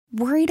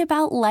Worried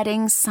about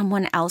letting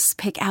someone else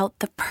pick out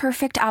the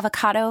perfect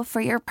avocado for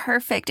your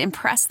perfect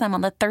impress them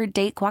on the third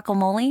date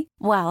guacamole?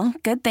 Well,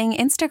 good thing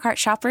Instacart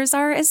shoppers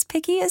are as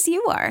picky as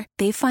you are.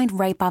 They find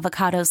ripe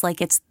avocados like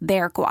it's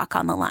their guac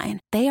on the line.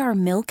 They are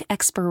milk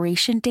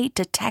expiration date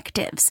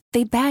detectives.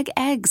 They bag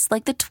eggs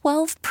like the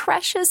 12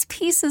 precious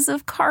pieces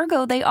of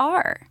cargo they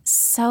are.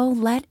 So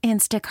let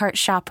Instacart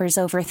shoppers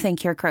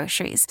overthink your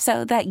groceries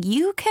so that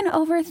you can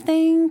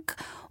overthink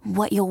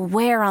what you'll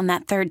wear on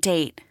that third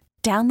date.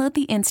 Download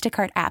the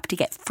Instacart app to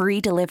get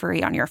free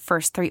delivery on your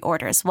first 3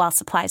 orders while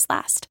supplies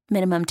last.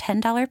 Minimum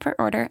 $10 per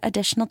order.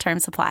 Additional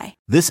terms apply.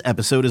 This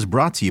episode is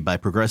brought to you by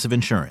Progressive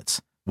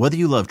Insurance. Whether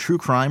you love true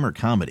crime or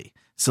comedy,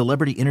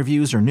 celebrity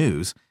interviews or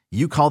news,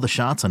 you call the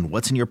shots on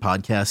what's in your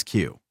podcast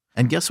queue.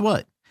 And guess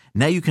what?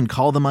 Now you can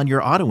call them on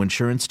your auto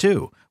insurance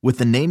too with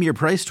the Name Your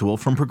Price tool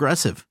from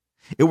Progressive.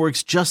 It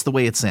works just the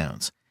way it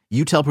sounds.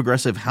 You tell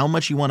Progressive how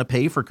much you want to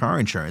pay for car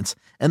insurance,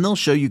 and they'll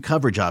show you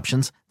coverage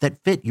options that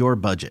fit your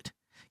budget.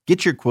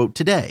 Get your quote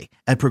today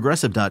at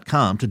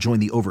Progressive.com to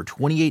join the over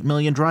 28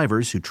 million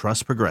drivers who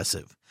trust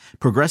Progressive.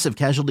 Progressive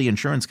Casualty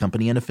Insurance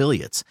Company and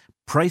Affiliates.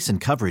 Price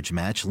and coverage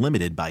match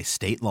limited by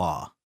state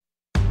law.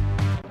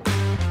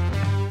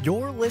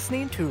 You're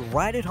listening to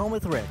Ride at Home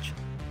with Rich,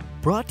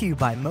 brought to you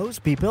by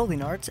Mosby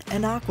Building Arts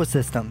and Aqua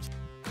Systems,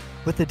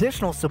 with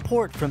additional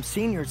support from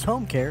Seniors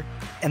Home Care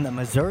and the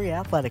Missouri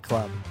Athletic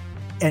Club.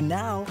 And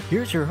now,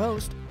 here's your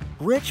host,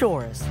 Rich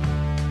Orris.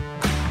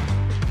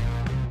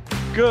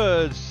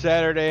 Good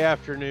Saturday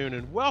afternoon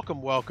and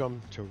welcome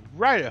to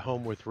Ride at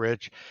Home with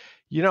Rich.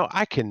 You know,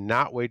 I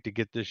cannot wait to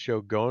get this show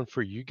going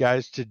for you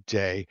guys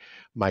today.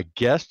 My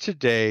guest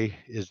today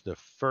is the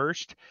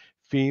first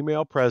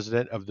female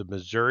president of the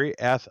Missouri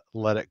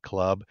Athletic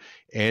Club,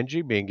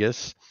 Angie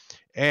Mingus.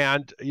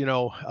 And, you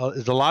know,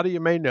 as a lot of you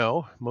may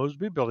know,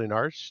 Mosby Building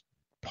Arts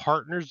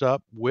partners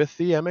up with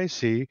the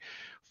MAC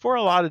for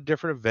a lot of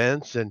different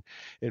events, and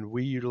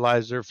we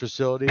utilize their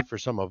facility for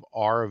some of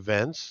our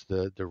events.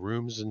 The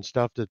rooms and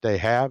stuff that they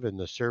have and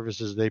the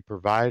services they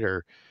provide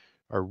are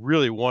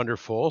really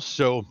wonderful.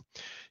 So,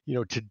 you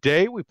know,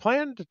 today we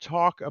plan to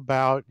talk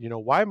about, you know,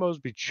 why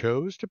Mosby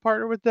chose to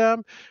partner with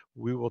them.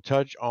 We will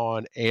touch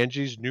on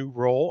Angie's new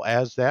role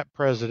as that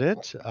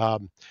president.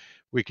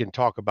 We can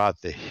talk about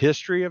the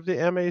history of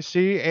the MAC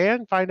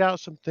and find out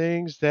some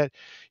things that,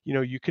 you know,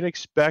 you can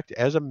expect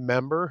as a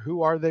member.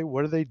 Who are they?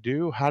 What do they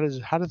do? How do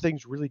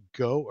things really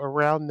go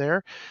around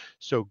there?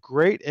 So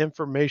great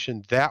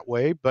information that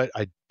way. But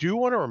I do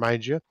want to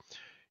remind you,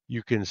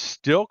 you can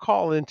still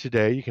call in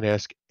today. You can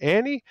ask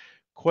any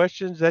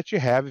questions that you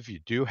have. If you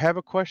do have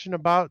a question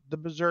about the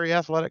Missouri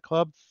Athletic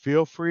Club,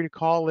 feel free to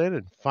call in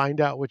and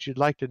find out what you'd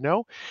like to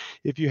know.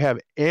 If you have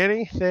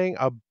anything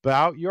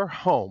about your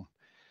home,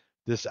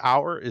 this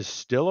hour is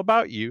still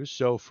about you.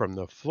 So from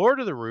the floor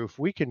to the roof,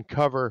 we can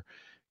cover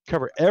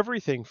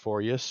everything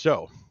for you.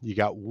 So you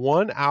got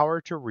 1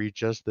 hour to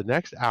reach us. The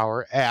next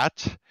hour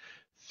at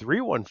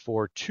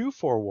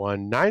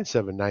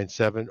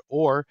 314-241-9797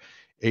 or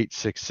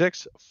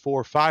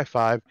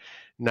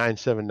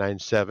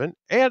 866-455-9797.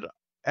 And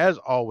as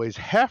always,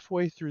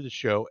 halfway through the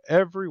show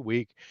every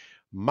week,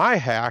 my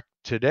hack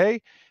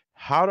today,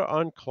 how to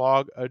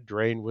unclog a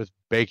drain with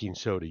baking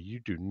soda.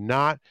 You do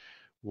not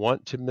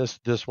want to miss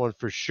this one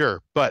for sure.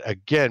 But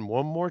again,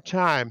 one more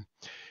time,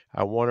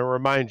 I want to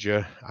remind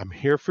you, I'm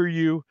here for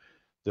you,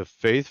 the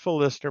faithful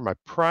listener. My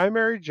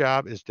primary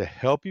job is to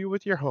help you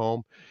with your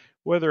home,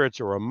 whether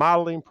it's a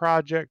remodeling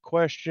project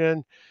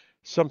question,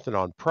 something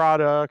on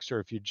products, or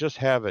if you just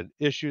have an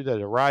issue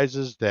that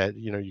arises that,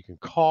 you know, you can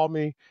call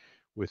me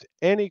with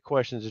any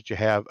questions that you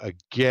have.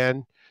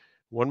 Again,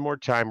 one more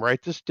time,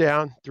 write this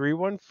down,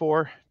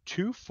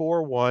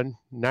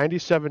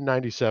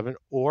 314-241-9797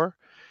 or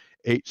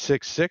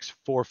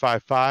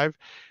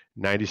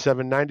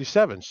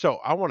 866-455-9797. So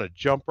I want to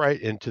jump right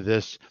into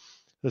this.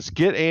 Let's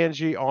get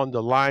Angie on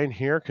the line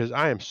here because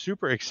I am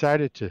super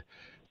excited to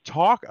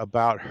talk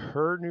about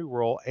her new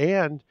role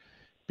and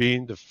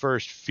being the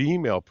first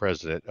female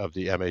president of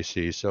the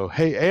MAC. So,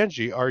 hey,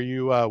 Angie, are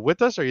you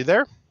with us? Are you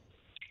there?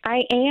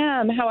 I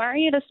am. How are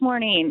you this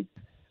morning?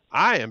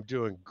 I am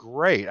doing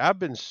great. I've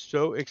been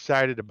so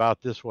excited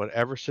about this one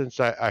ever since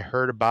I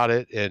heard about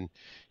it and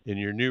in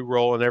your new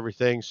role and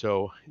everything.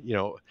 So, you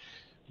know,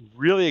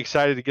 really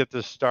excited to get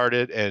this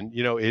started. And,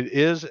 you know, it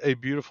is a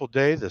beautiful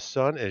day. The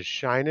sun is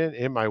shining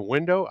in my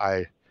window.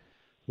 I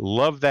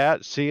love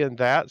that, seeing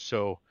that.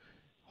 So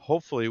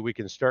hopefully we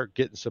can start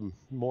getting some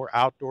more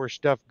outdoor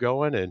stuff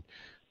going and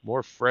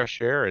more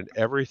fresh air and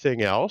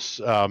everything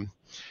else.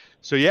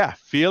 So yeah,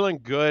 feeling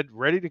good,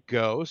 ready to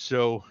go.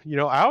 So, you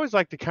know, I always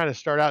like to kind of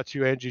start out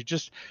too, Angie,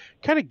 just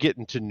kind of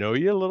getting to know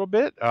you a little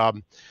bit.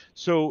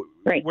 So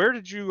Great. Where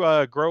did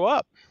you grow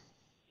up?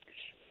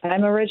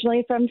 I'm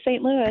originally from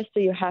St. Louis, so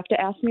you have to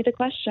ask me the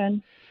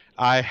question.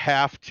 I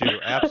have to,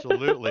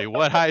 absolutely.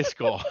 What high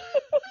school?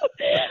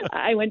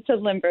 I went to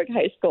Lindbergh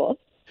High School.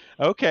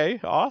 Okay,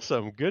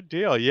 awesome. Good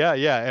deal.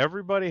 Yeah.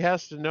 Everybody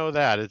has to know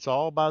that. It's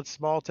all about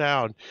small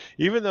town,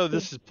 even though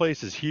this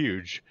place is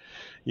huge,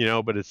 you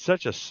know, but it's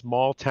such a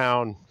small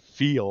town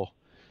feel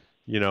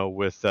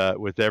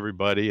with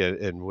everybody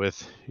and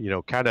with,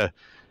 kind of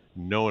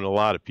knowing a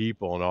lot of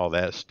people and all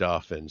that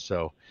stuff. And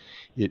so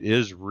it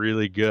is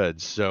really good.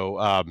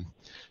 So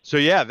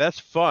yeah, that's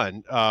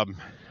fun.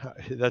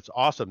 That's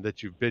awesome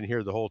that you've been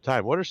here the whole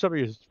time. What are some of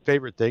your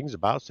favorite things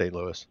about St.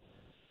 Louis?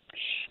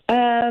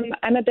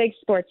 I'm a big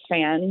sports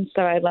fan,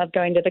 so I love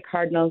going to the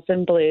Cardinals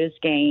and Blues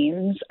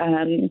games.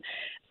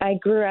 I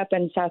grew up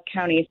in South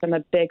County, so I'm a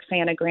big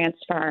fan of Grants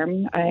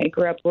Farm. I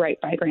grew up right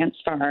by Grants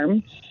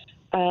Farm.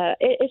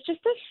 It's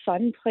just a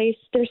fun place.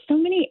 There's so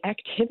many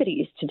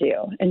activities to do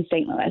in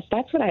St. Louis.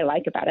 That's what I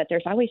like about it.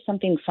 There's always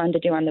something fun to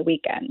do on the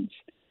weekends.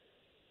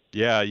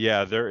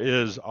 Yeah, there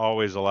is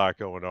always a lot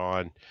going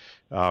on,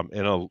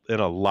 in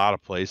a lot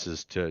of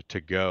places to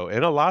go,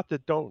 and a lot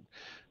that don't,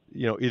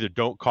 either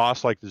don't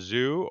cost like the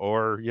zoo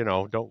or,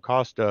 don't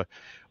cost a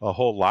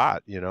whole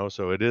lot,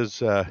 so it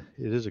is a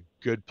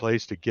good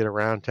place to get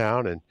around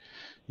town and,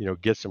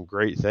 get some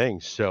great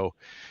things. So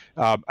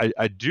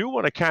I do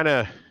want to kind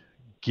of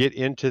get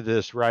into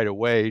this right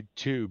away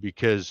too,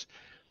 because,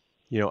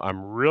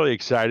 I'm really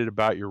excited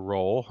about your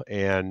role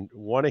and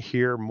want to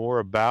hear more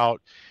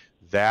about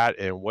that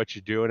and what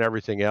you do and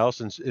everything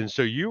else. And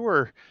so you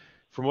were,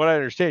 from what I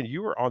understand,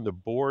 you were on the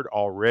board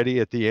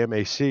already at the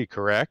MAC,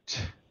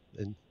 correct?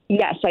 And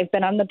Yes, I've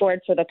been on the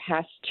board for the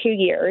past 2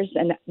 years,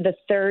 and the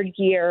third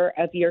year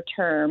of your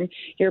term,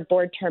 your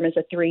board term is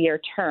a 3-year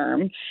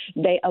term.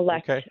 They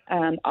elect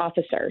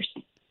officers.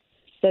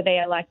 So they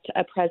elect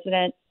a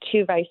president,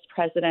 2 vice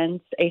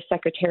presidents, a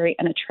secretary,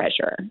 and a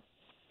treasurer.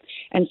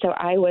 And so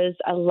I was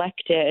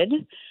elected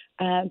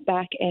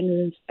back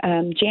in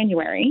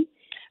January,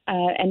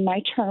 and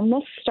my term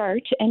will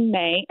start in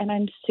May, and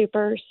I'm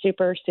super,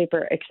 super,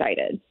 super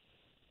excited.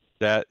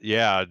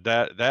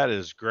 that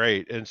is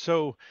great. And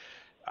so,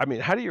 I mean,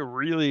 how do you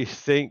really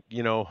think,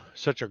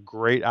 such a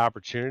great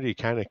opportunity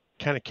kind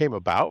of came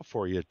about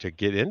for you to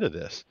get into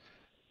this?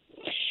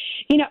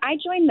 I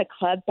joined the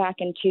club back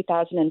in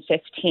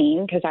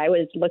 2015 because I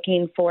was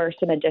looking for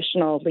some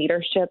additional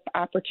leadership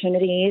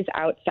opportunities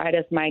outside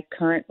of my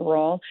current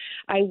role.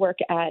 I work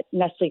at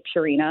Nestle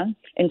Purina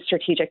in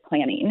strategic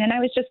planning, and I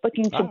was just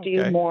looking to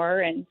do more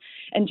and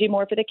do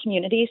more for the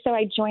community. So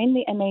I joined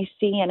the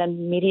MAC and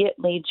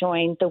immediately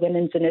joined the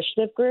Women's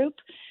Initiative Group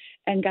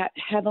and got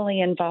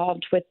heavily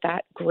involved with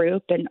that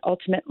group and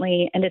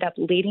ultimately ended up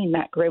leading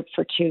that group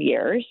for 2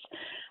 years.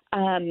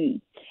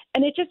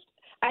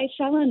 I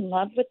fell in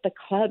love with the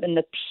club and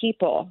the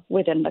people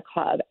within the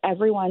club.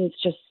 Everyone's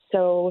just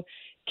so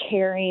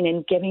caring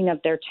and giving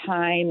of their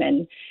time,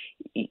 and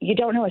you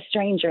don't know a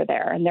stranger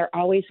there, and they're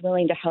always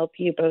willing to help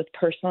you both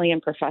personally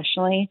and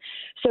professionally.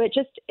 So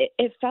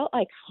it felt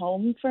like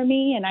home for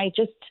me, and I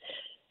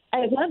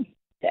loved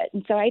it.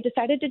 And so I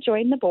decided to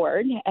join the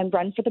board and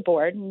run for the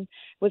board and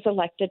was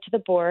elected to the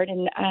board.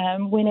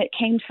 And when it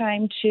came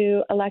time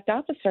to elect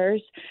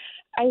officers,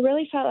 I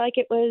really felt like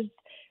it was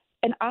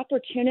an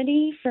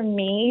opportunity for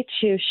me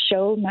to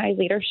show my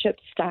leadership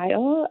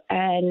style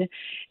and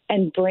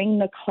bring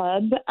the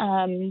club,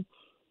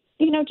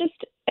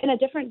 just in a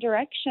different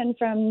direction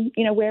from,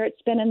 where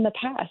it's been in the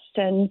past.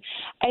 And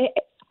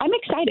I'm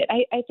excited.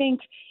 I think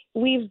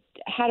we've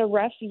had a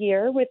rough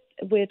year with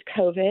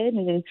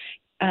COVID,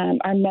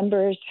 and our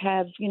members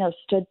have,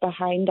 stood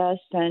behind us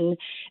and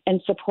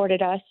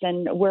supported us,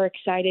 and we're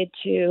excited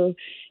to,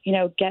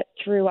 get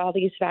through all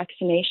these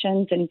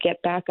vaccinations and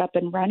get back up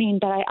and running.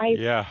 But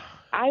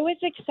I was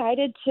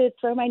excited to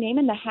throw my name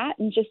in the hat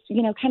and just,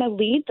 kind of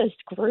lead this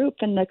group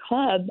and the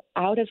club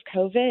out of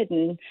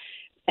COVID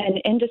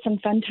and into some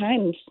fun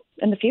times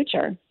in the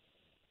future.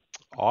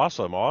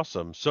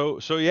 Awesome. So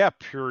yeah,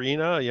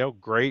 Purina,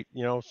 great,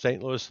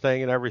 St. Louis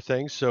thing and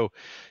everything. So,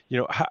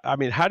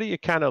 how do you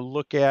kind of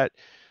look at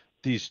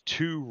these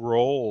two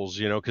roles,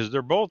 because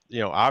they're both,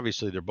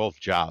 obviously they're both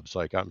jobs.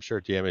 Like I'm sure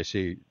at the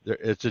MAC,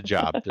 it's a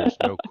job. There's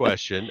no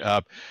question.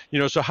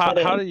 So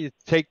how do you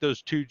take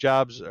those two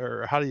jobs,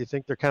 or how do you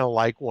think they're kind of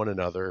like one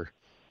another?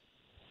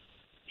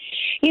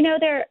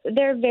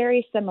 They're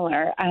very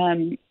similar.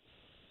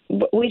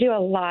 We do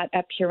a lot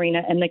at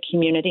Purina in the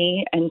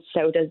community, and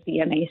so does the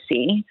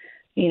MAC.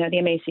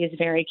 The MAC is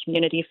very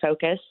community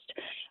focused.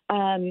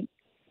 And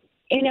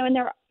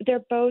they're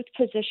both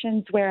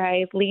positions where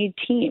I lead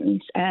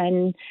teams,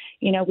 and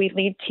we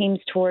lead teams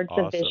towards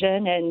Awesome. The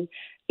vision, and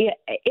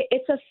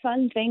it's a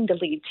fun thing to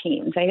lead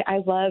teams.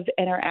 I love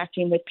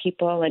interacting with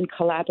people and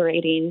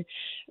collaborating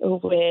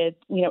with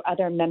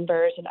other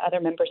members and other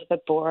members of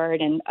the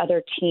board and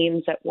other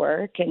teams at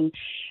work, and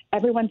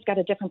everyone's got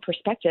a different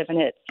perspective,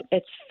 and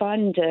it's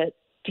fun to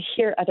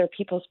hear other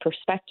people's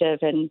perspective,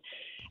 and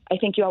I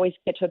think you always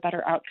get to a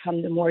better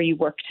outcome the more you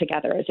work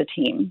together as a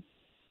team.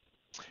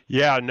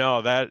 Yeah,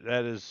 no, that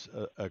is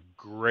a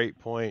great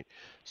point.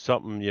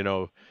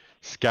 Something,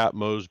 Scott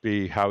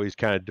Mosby, how he's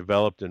kind of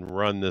developed and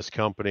run this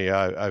company.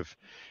 I've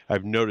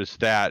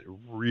noticed that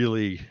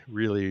really,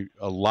 really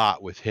a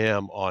lot with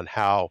him on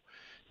how,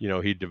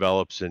 he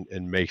develops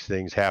and makes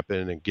things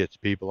happen and gets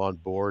people on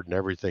board and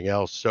everything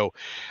else. So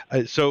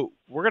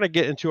we're going to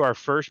get into our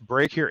first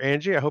break here,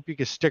 Angie. I hope you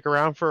can stick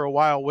around for a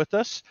while with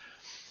us.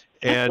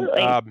 And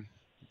Absolutely.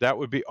 That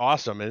would be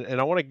awesome.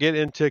 And I want to get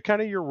into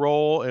kind of your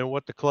role and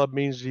what the club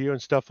means to you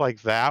and stuff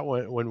like that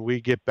when we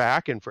get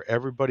back. And for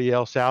everybody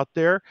else out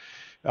there,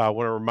 I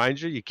want to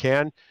remind you, you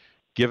can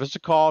give us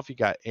a call if you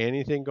got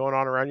anything going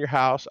on around your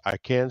house. I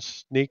can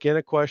sneak in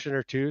a question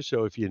or two.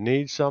 So if you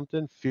need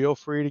something, feel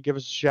free to give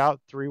us a shout,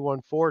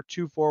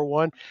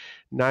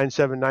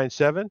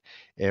 314-241-9797.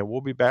 And we'll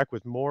be back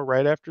with more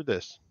right after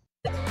this.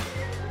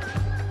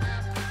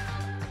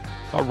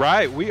 All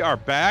right, we are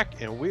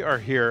back, and we are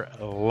here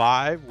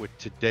live with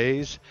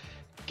today's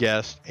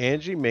guest,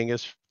 Angie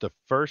Mingus, the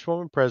first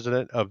woman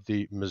president of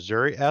the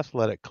Missouri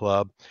Athletic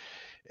Club.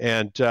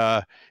 And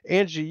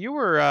Angie, you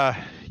were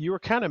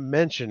kind of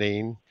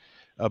mentioning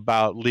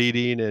about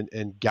leading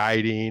and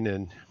guiding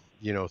and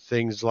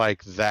things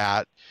like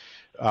that,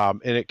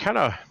 and it kind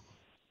of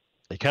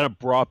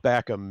brought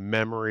back a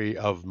memory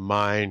of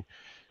mine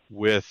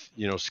with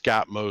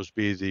Scott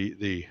Mosby,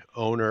 the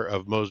owner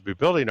of Mosby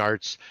Building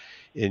Arts.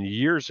 And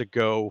years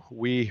ago,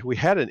 we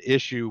had an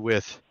issue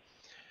with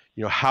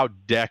how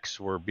decks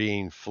were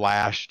being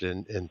flashed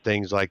and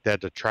things like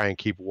that to try and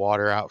keep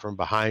water out from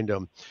behind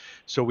them.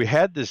 So we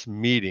had this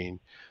meeting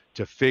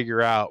to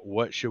figure out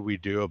what should we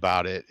do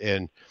about it.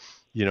 And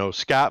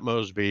Scott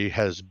Mosby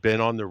has been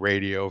on the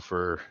radio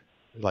for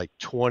like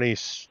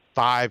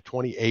 25,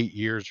 28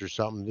 years or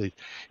something.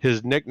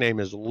 His nickname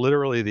is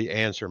literally the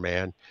Answer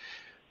Man.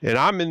 And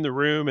I'm in the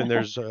room, and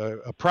there's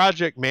a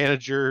project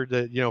manager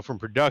that, from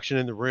production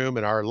in the room,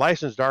 and our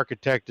licensed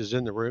architect is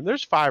in the room.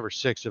 There's 5 or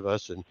 6 of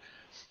us. And,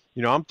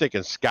 I'm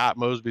thinking Scott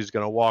Mosby's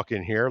going to walk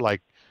in here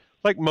like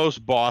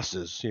most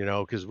bosses,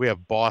 because we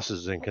have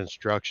bosses in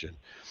construction.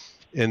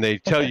 And they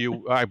tell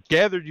you, I've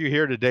gathered you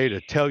here today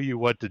to tell you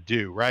what to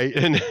do, right?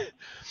 And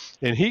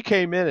he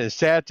came in and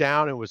sat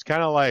down and was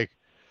kind of like,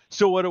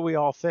 so what do we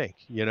all think,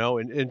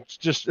 and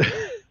just...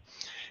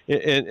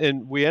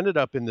 And we ended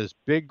up in this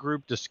big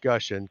group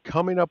discussion,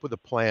 coming up with a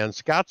plan.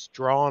 Scott's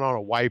drawing on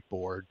a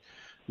whiteboard,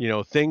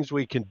 things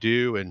we can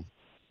do, and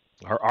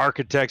our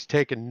architect's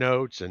taking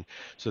notes. And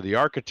so the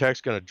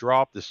architect's going to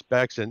draw up the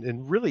specs,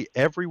 and really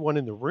everyone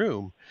in the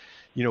room,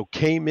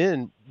 came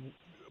in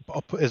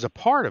as a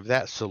part of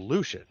that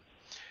solution.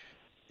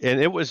 And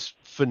it was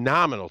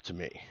phenomenal to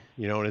me,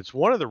 and it's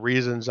one of the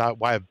reasons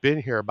why I've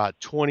been here about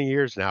 20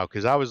 years now,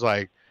 because I was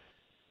like,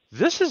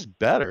 this is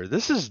better.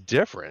 This is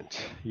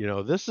different.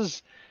 This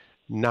is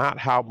not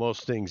how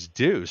most things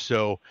do.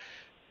 So,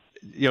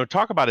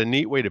 talk about a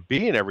neat way to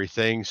be and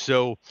everything.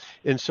 So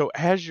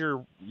as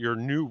your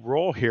new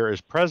role here as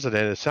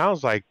president, it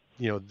sounds like,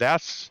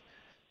 that's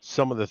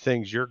some of the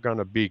things you're going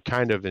to be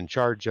kind of in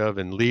charge of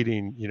and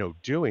leading,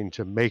 doing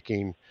to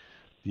making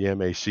the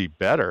MAC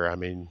better. I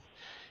mean,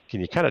 can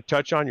you kind of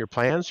touch on your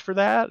plans for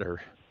that,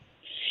 or?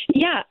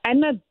 Yeah,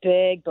 I'm a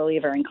big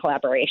believer in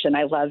collaboration.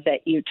 I love that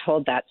you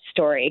told that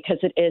story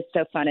because it is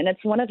so fun. And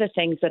it's one of the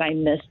things that I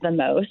miss the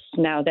most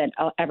now that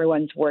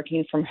everyone's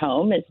working from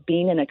home is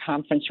being in a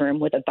conference room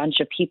with a bunch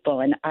of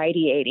people and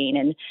ideating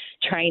and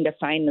trying to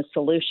find the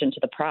solution to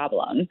the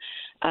problem.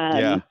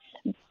 But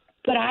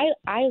I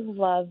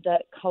love the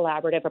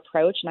collaborative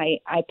approach, and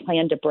I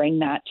plan to bring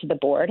that to the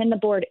board. And the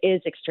board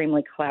is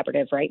extremely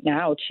collaborative right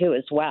now, too,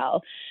 as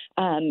well.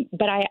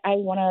 But I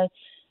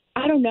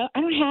don't know.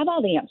 I don't have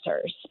all the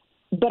answers,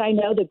 but I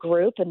know the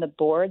group and the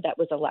board that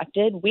was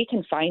elected, we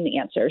can find the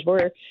answers.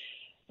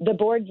 The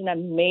board's an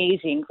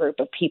amazing group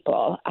of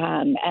people.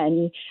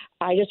 And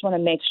I just want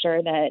to make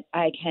sure that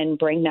I can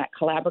bring that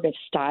collaborative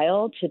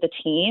style to the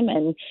team,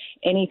 and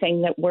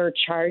anything that we're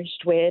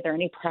charged with or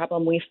any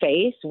problem we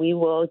face, we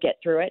will get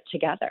through it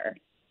together.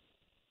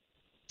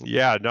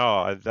 Yeah,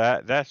 no,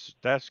 that's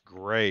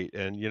great.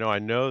 And, I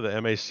know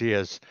the MAC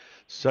has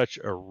such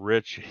a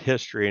rich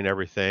history and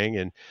everything.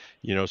 And,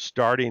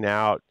 starting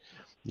out,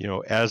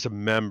 as a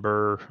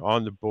member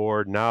on the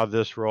board, now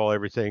this role,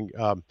 everything,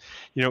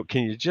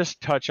 can you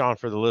just touch on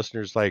for the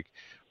listeners, like,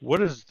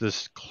 what does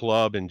this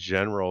club in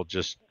general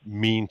just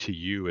mean to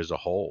you as a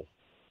whole?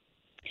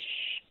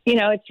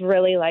 It's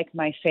really like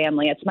my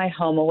family. It's my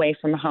home away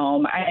from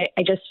home. I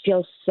just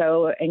feel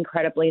so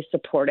incredibly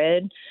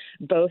supported,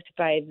 both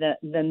by the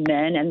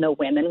men and the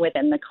women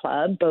within the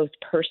club, both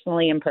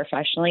personally and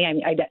professionally. I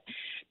mean,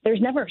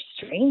 there's never a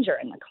stranger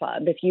in the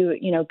club. If you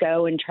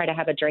go and try to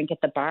have a drink at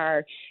the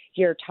bar,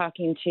 you're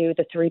talking to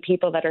the 3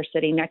 people that are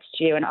sitting next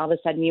to you, and all of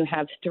a sudden you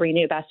have 3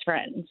 new best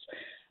friends.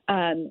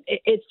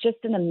 It's just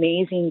an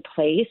amazing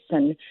place,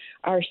 and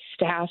our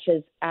staff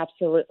is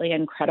absolutely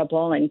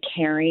incredible and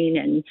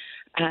caring,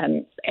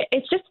 and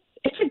it's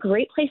a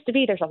great place to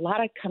be. There's a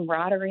lot of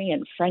camaraderie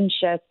and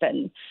friendship,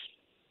 and it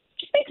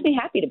just makes me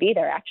happy to be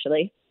there,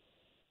 actually.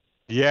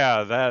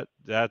 Yeah,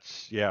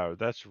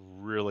 that's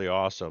really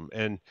awesome.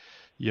 And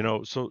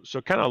so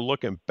kind of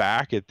looking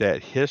back at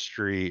that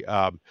history,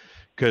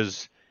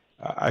 because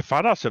I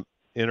found out some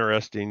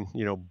interesting,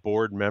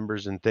 board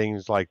members and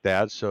things like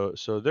that. So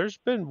there's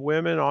been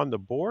women on the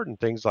board and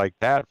things like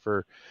that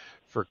for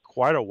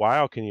quite a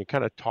while. Can you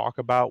kind of talk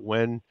about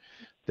when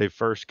they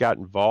first got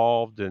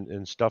involved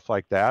and stuff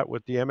like that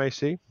with the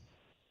MAC?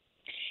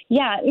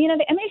 Yeah,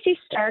 the MAC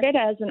started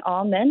as an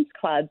all men's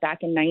club back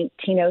in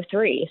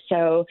 1903.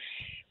 So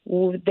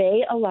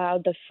they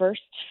allowed the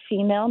first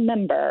female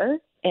member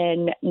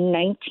in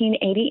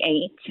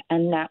 1988,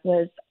 and that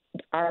was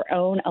our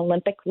own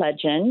Olympic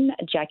legend,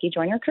 Jackie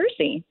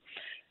Joyner-Kersee.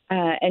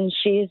 And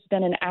she's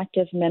been an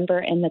active member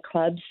in the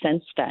club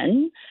since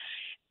then.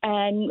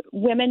 And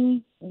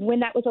women, when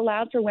that was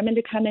allowed for women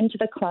to come into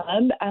the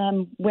club,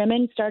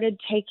 women started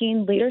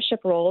taking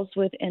leadership roles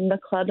within the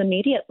club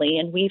immediately.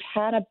 And we've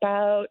had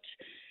about,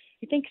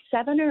 I think,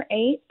 7 or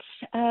 8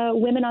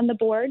 women on the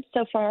board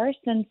so far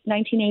since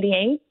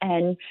 1988.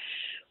 And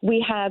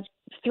we have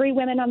 3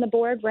 women on the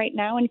board right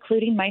now,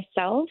 including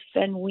myself.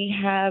 And we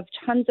have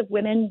tons of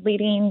women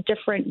leading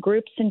different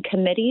groups and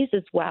committees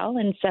as well.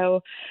 And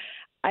so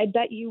I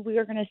bet you we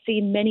are going to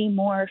see many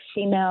more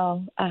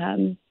female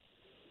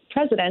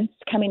presidents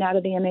coming out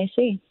of the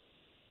MAC.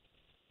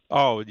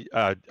 Oh,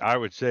 I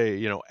would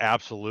say,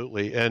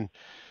 absolutely. And,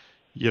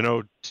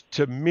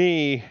 to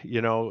me,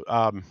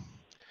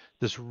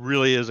 this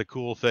really is a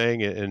cool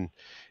thing. And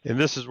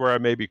this is where I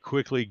maybe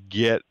quickly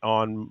get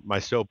on my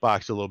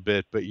soapbox a little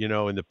bit. But,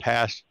 in the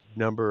past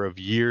number of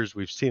years,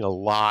 we've seen a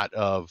lot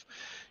of,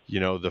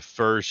 the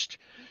first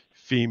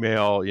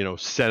female,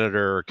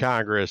 senator or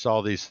Congress,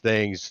 all these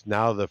things.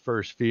 Now the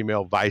first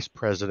female vice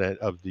president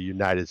of the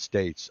United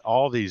States,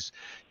 all these,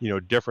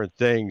 different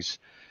things.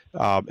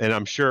 And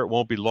I'm sure it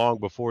won't be long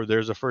before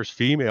there's a first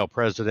female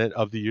president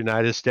of the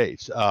United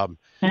States. I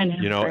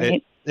know,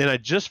 right? And I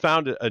just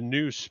found a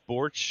new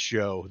sports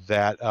show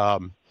that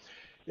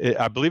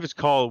I believe it's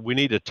called We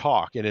Need to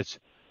Talk, and it's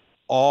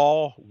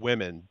all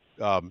women,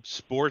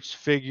 sports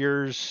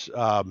figures,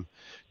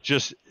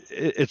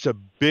 it's a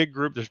big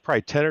group. There's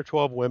probably 10 or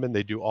 12 women.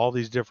 They do all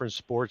these different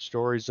sports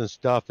stories and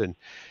stuff. And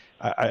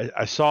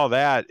I saw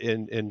that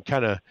and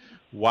kind of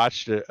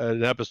watched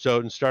an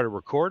episode and started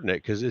recording it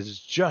because it's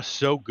just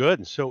so good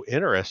and so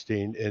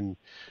interesting and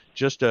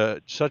just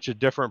such a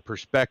different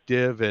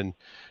perspective and,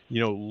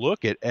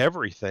 look at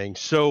everything.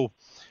 So,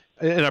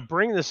 and I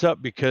bring this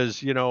up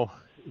because,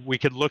 we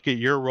could look at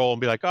your role and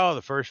be like, oh,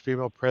 the first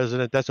female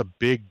president, that's a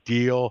big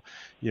deal,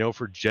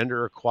 for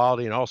gender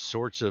equality and all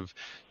sorts of,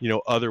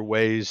 other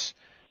ways,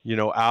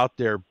 out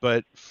there.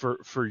 But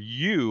for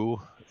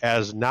you,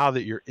 as now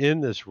that you're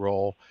in this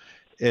role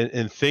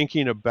and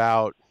thinking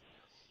about,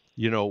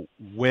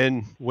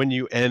 when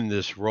you end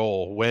this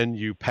role, when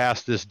you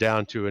pass this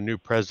down to a new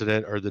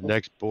president or the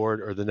next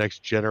board or the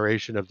next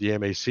generation of the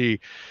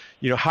MAC,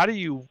 how do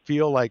you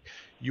feel like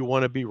you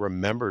want to be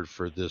remembered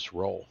for this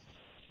role?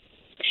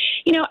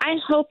 I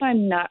hope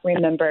I'm not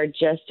remembered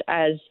just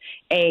as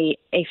a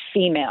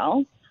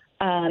female.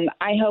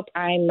 I hope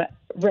I'm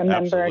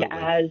remembered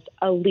Absolutely. as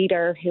a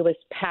leader who was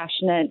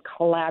passionate,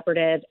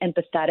 collaborative,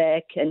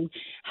 empathetic, and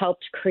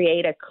helped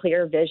create a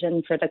clear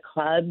vision for the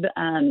club,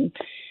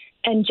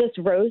 and just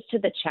rose to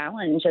the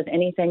challenge of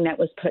anything that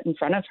was put in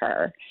front of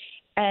her.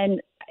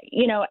 And,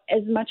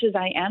 as much as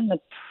I am the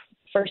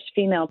first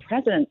female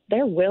president,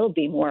 there will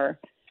be more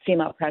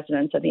female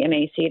presidents of the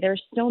MAC.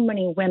 There's so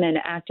many women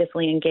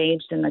actively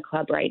engaged in the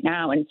club right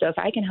now. And so if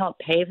I can help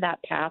pave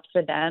that path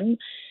for them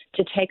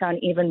to take on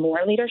even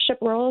more leadership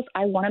roles,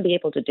 I want to be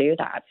able to do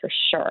that for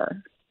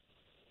sure.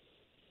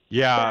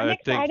 Yeah, So I'm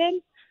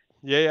excited.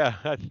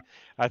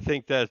 I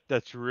think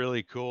that's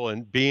really cool.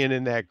 And being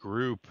in that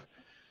group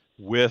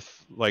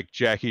with like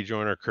Jackie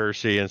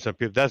Joyner-Kersee and some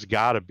people, that's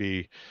got to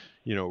be,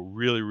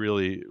 really,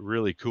 really,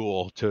 really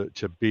cool to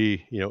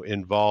be,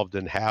 involved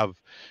and have,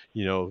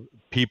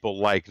 people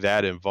like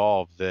that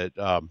involved that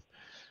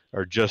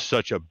are just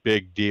such a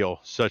big deal,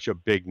 such a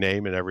big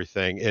name and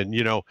everything. And,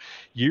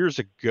 years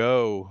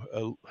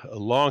ago, a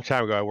long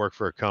time ago, I worked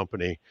for a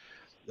company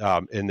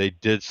and they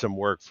did some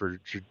work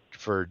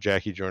for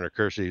Jackie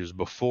Joyner-Kersee. It was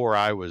before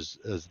I was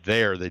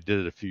there. They did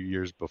it a few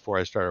years before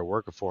I started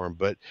working for him.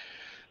 But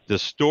the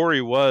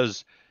story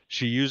was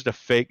she used a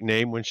fake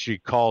name when she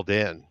called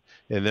in.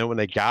 And then when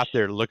they got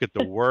there to look at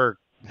the work,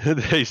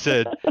 they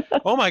said,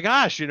 oh my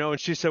gosh, and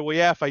she said, well,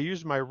 yeah, if I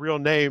use my real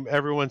name,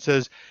 everyone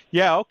says,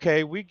 yeah,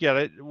 okay, we get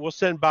it. We'll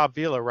send Bob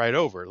Vila right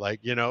over.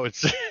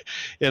 It's,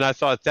 and I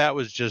thought that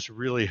was just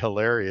really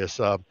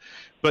hilarious.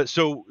 But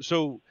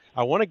so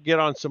I want to get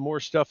on some more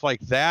stuff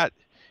like that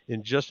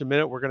in just a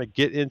minute. We're going to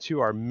get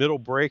into our middle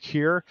break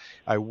here.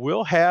 I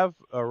will have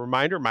a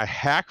reminder, my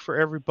hack for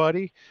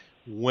everybody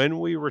when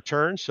we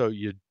return. So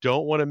you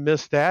don't want to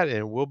miss that.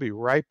 And we'll be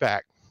right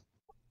back.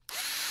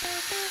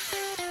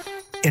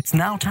 It's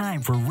now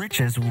time for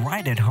Rich's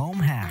Right at Home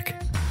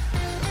hack.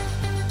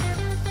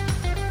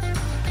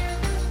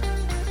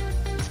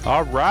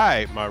 All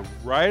right, my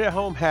right at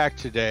home hack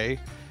today,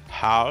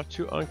 how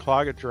to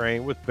unclog a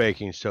drain with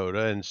baking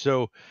soda. And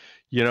so,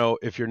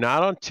 if you're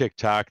not on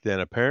TikTok,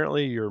 then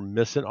apparently you're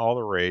missing all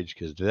the rage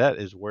because that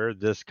is where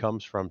this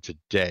comes from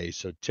today.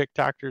 So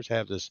TikTokers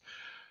have this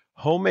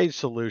homemade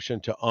solution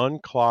to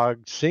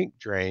unclog sink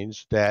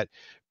drains that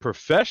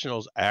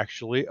professionals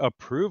actually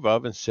approve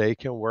of and say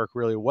can work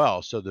really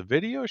well. So the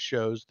video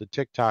shows the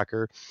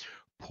TikToker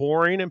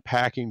pouring and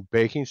packing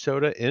baking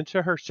soda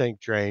into her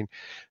sink drain.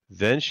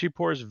 Then she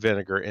pours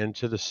vinegar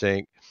into the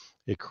sink.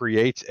 It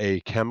creates a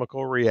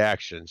chemical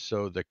reaction.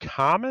 So the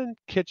common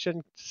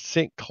kitchen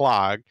sink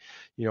clog,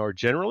 are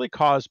generally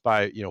caused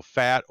by,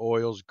 fat,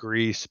 oils,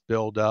 grease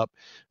buildup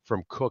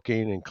from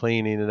cooking and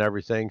cleaning and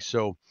everything.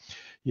 So,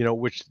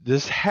 which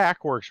this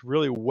hack works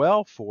really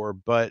well for,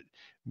 but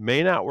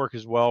may not work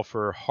as well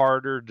for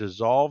harder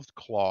dissolved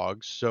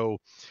clogs. So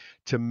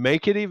to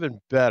make it even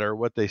better,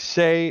 what they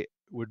say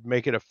would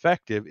make it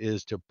effective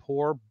is to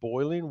pour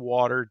boiling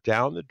water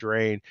down the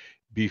drain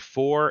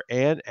before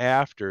and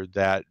after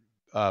that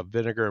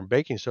vinegar and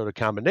baking soda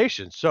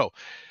combination. So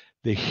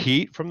the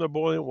heat from the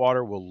boiling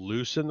water will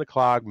loosen the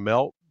clog,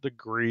 melt the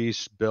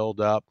grease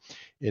buildup,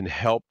 and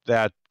help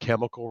that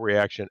chemical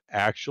reaction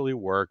actually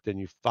work. Then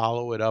you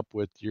follow it up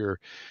with your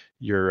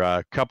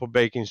cup of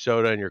baking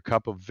soda and your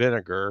cup of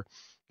vinegar.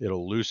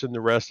 It'll loosen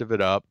the rest of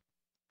it up.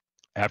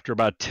 After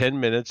about 10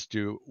 minutes,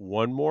 do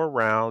one more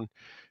round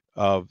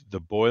of the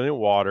boiling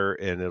water,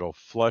 and it'll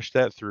flush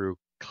that through,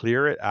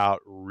 clear it out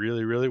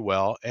really, really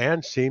well,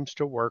 and seems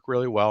to work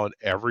really well. And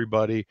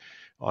everybody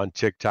on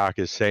TikTok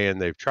is saying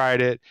they've tried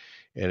it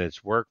and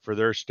it's worked for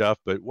their stuff.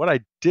 But what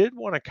I did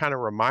want to kind of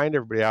remind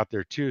everybody out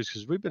there too is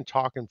because we've been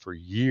talking for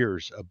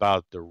years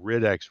about the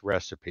Rid-X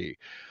recipe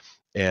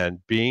and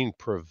being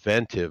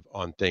preventive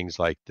on things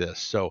like this.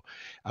 So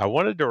I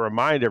wanted to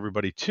remind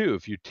everybody too,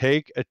 if you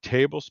take a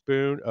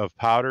tablespoon of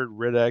powdered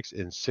Rid-X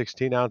in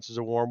 16 ounces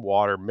of warm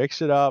water,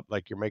 mix it up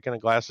like you're making a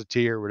glass of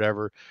tea or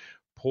whatever,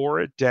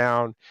 pour it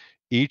down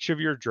each of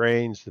your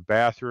drains, the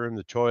bathroom,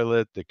 the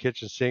toilet, the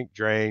kitchen sink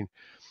drain.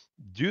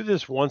 Do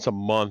this once a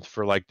month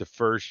for like the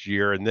first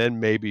year, and then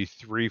maybe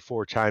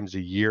 3-4 times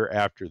a year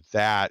after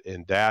that.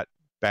 And that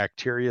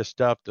bacteria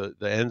stuff, the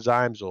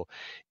enzymes will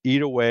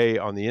eat away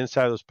on the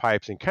inside of those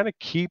pipes and kind of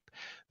keep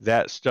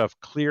that stuff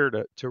clear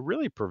to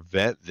really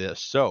prevent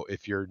this. So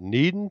if you're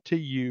needing to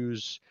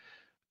use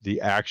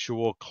the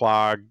actual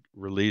clog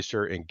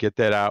releaser and get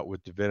that out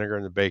with the vinegar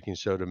and the baking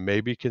soda,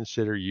 maybe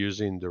consider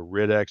using the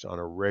Rid-X on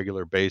a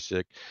regular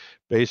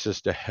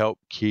basis to help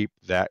keep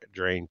that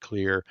drain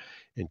clear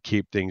and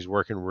keep things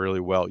working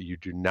really well. You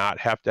do not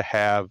have to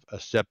have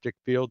a septic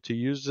field to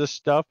use this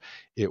stuff.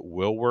 It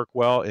will work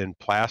well in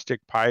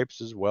plastic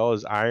pipes as well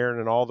as iron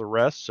and all the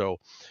rest. So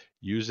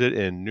use it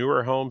in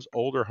newer homes,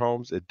 older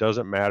homes. It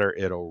doesn't matter.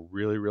 It'll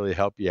really, really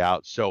help you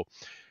out. So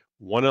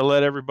want to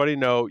let everybody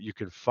know you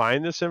can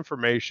find this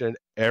information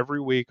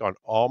every week on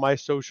all my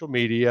social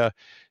media.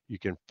 You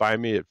can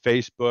find me at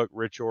Facebook,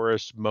 Rich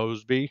Orris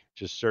Mosby.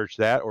 Just search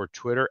that, or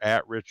Twitter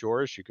at Rich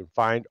Orris. You can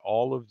find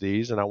all of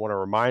these. And I want to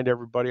remind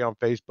everybody on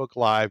Facebook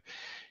Live,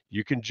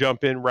 you can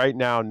jump in right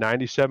now,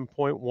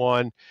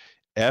 97.1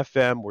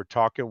 FM. We're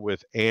talking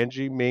with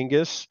Angie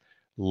Mingus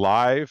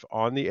live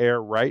on the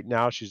air right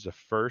now. She's the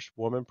first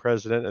woman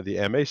president of the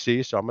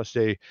MAC. So I'm going to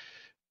say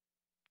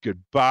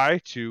goodbye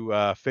to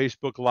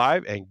Facebook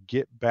Live and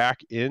get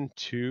back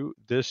into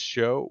this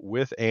show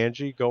with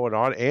Angie going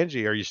on.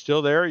 Angie, are you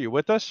still there? Are you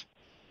with us?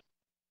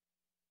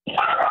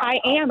 I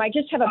am. I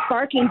just have a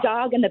barking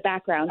dog in the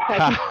background, so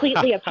I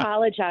completely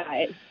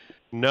apologize.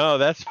 No,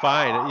 that's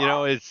fine.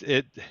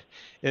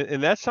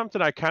 And that's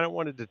something I kind of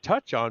wanted to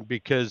touch on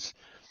because,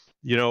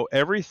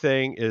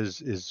 everything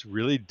is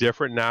really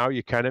different now.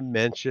 You kind of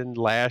mentioned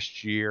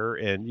last year,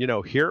 and,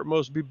 here at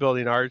Mosby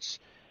Building Arts,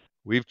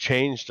 we've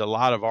changed a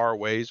lot of our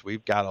ways.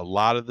 We've got a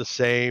lot of the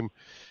same,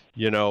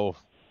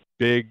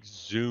 big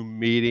Zoom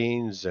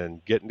meetings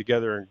and getting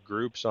together in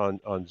groups on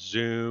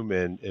Zoom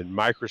and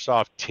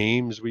Microsoft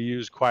Teams. We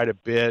use quite a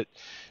bit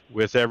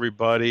with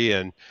everybody.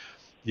 And,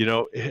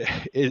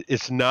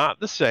 it's not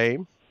the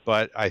same,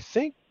 but I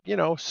think,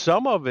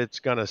 some of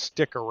it's going to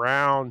stick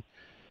around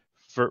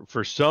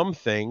for some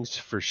things,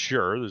 for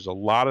sure. There's a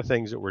lot of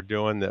things that we're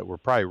doing that we're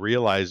probably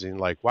realizing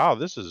like, wow,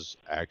 this is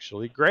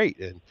actually great.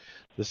 And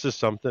this is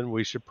something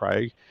we should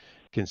probably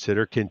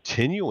consider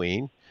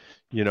continuing,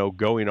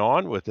 going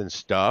on with and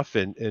stuff.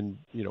 And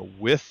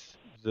with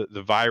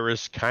the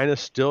virus kind of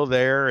still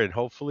there and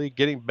hopefully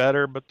getting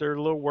better, but they're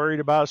a little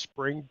worried about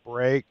spring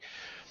break.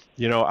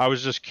 I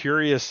was just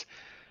curious,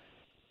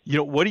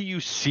 what do you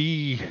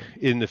see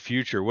in the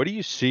future? What do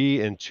you see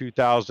in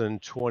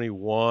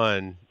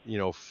 2021,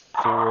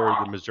 for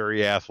the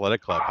Missouri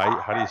Athletic Club?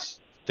 How do you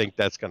think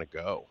that's going to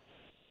go?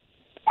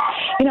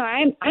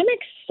 I'm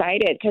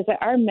excited because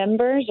our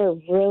members are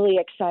really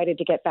excited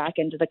to get back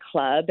into the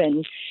club,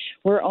 and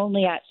we're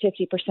only at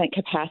 50%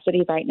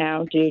 capacity right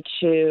now due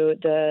to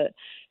the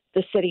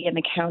city and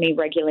the county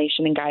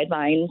regulation and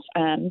guidelines.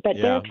 But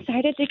they're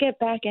excited to get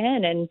back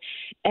in,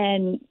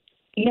 and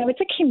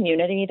it's a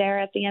community there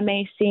at the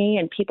MAC,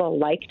 and people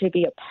like to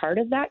be a part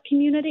of that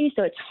community.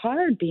 So it's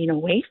hard being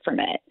away from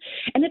it,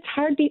 and it's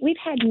hard. We've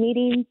had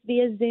meetings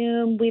via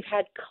Zoom. We've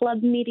had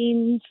club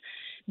meetings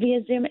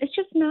via Zoom. It's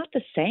just not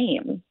the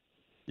same.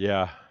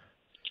 Yeah.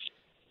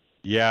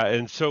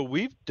 And so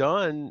we've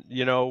done,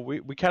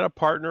 we kind of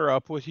partner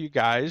up with you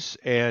guys,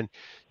 and,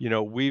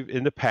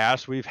 in the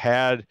past, we've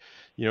had,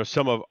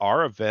 some of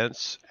our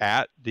events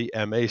at the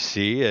MAC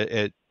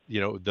at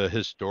the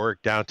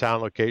historic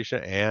downtown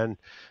location and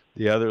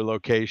the other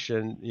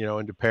location,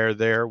 in De Pere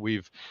there.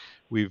 We've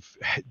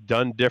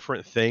done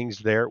different things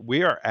there.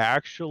 We are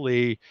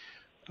actually,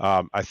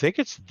 I think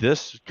it's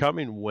this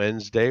coming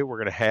Wednesday, we're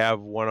going to have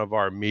one of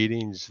our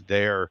meetings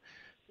there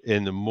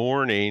in the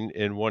morning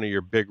in one of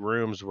your big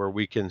rooms where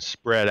we can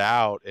spread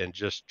out and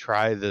just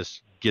try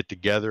this get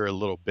together a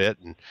little bit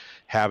and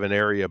have an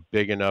area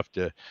big enough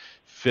to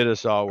fit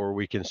us all where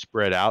we can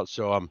spread out.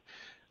 So I'm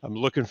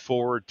looking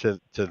forward to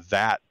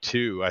that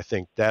too. I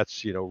think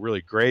that's,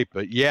 really great.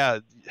 But yeah,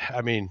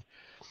 I mean,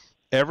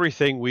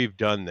 everything we've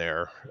done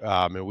there,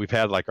 and we've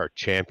had like our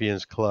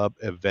Champions Club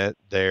event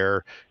there,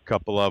 a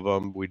couple of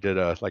them. We did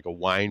a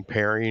wine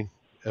pairing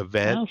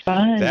event. Oh,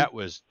 fun. That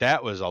was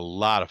a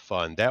lot of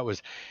fun. That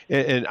was,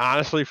 and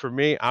honestly, for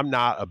me, I'm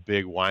not a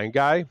big wine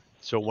guy.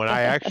 So when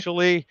I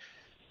actually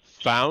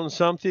found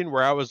something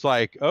where I was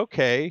like,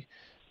 okay,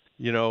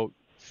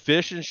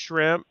 fish and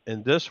shrimp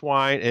and this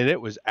wine, and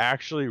it was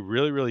actually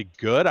really, really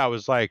good. I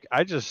was like,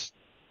 I just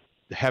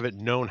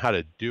haven't known how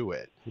to do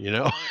it,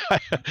 I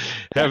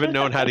haven't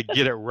known how to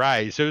get it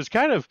right. So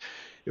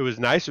it was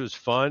nice. It was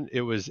fun.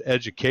 It was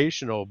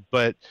educational,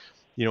 but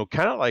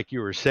kind of like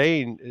you were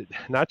saying,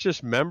 not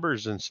just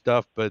members and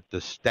stuff, but the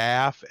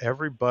staff,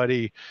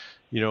 everybody,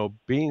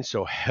 being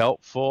so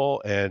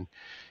helpful and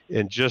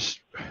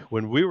just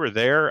when we were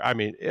there, I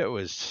mean, it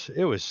was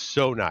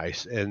so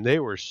nice and they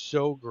were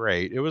so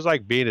great. It was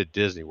like being at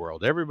Disney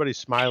World. Everybody's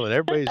smiling,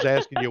 everybody's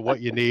asking you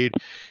what you need,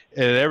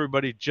 and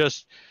everybody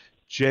just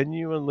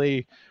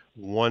genuinely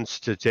wants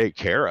to take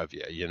care of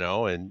you,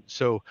 and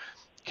so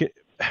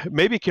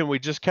can we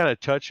just kind of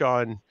touch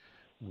on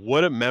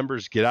what do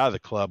members get out of the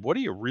club? What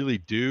do you really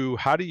do?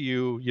 How do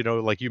you,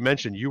 like you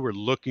mentioned, you were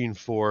looking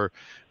for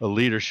a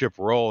leadership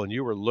role and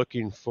you were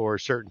looking for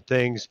certain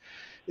things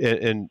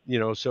and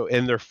so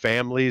in their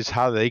families,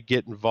 how they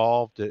get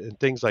involved and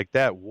things like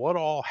that. What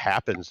all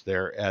happens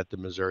there at the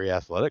Missouri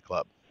Athletic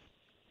Club?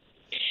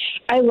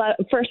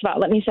 First of all,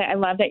 let me say, I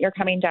love that you're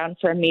coming down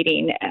for a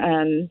meeting.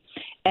 And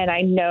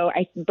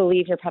I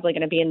believe you're probably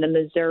going to be in the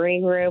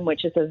Missouri room,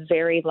 which is a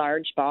very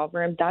large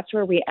ballroom. That's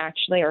where we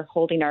actually are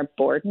holding our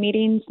board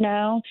meetings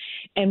now.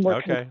 And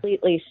we're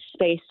completely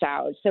spaced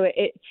out. So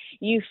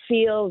you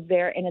feel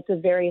there, and it's a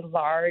very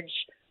large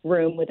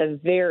room with a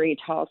very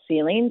tall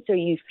ceiling. So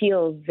you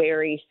feel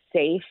very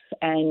safe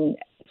and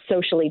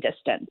socially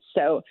distanced.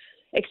 So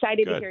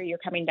excited to hear you're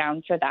coming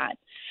down for that.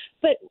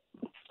 But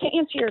to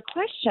answer your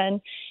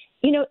question,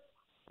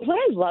 what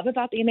I love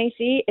about the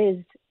MAC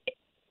is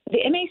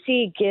the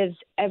MAC gives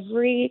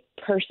every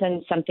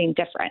person something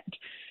different.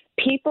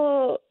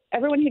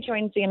 Everyone who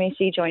joins the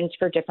MAC joins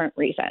for different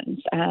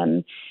reasons.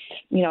 A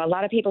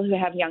lot of people who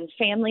have young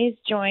families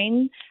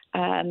join.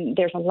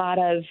 There's a lot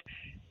of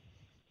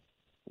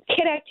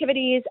kid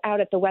activities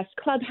out at the West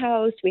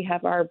Clubhouse. We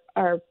have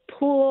our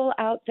pool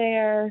out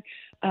there.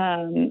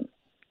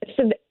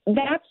 So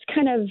that's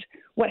kind of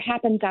what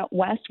happens out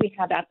west. We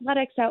have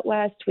athletics out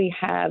west. We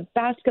have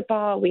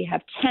basketball. We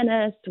have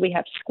tennis. We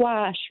have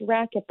squash,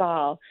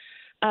 racquetball.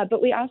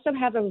 But we also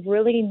have a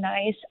really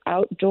nice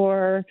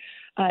outdoor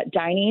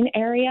dining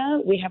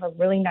area. We have a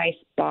really nice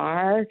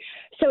bar.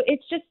 So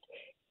it's just,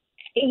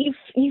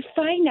 you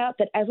find out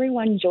that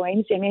everyone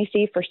joins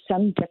MAC for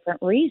some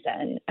different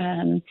reason.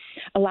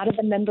 A lot of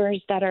the members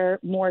that are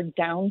more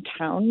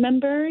downtown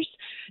members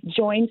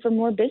join for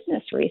more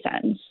business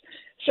reasons.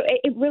 So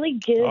it really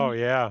gives. Oh,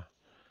 yeah.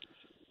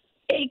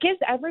 It gives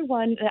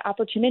everyone the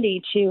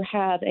opportunity to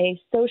have a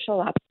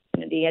social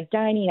opportunity, a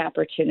dining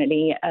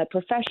opportunity, a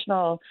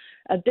professional,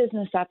 a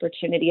business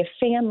opportunity, a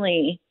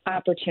family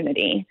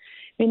opportunity.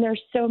 I mean,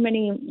 there's so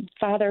many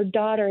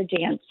father-daughter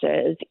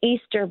dances,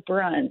 Easter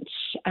brunch,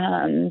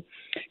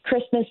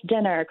 Christmas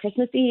dinner,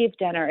 Christmas Eve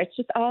dinner. It's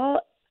just all.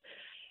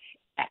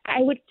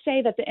 I would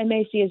say that the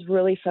MAC is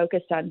really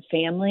focused on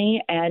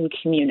family and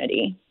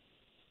community.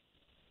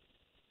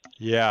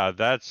 Yeah,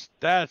 that's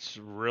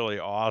really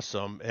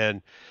awesome.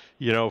 And,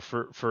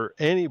 for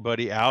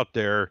anybody out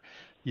there,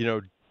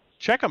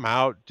 check them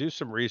out, do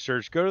some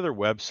research, go to their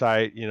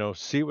website,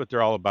 see what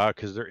they're all about.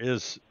 Cause there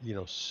is,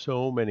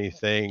 so many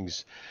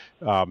things,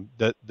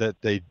 that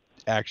they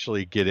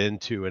actually get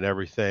into and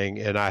everything.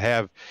 And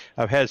I've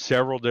had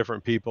several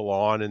different people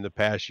on in the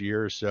past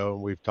year or so,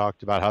 and we've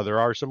talked about how there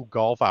are some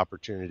golf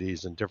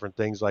opportunities and different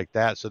things like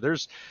that. So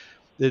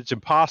it's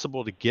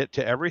impossible to get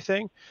to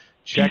everything.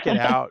 Check it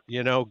out,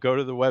 go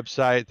to the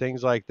website,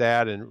 things like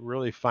that, and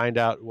really find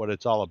out what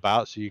it's all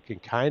about so you can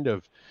kind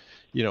of,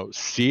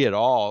 see it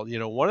all.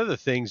 One of the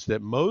things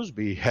that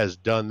Mosby has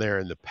done there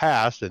in the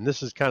past, and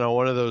this is kind of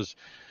one of those,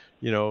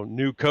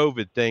 new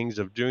COVID things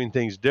of doing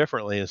things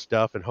differently and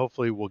stuff, and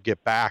hopefully we'll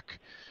get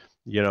back,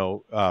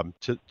 to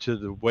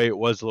the way it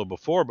was a little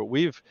before, but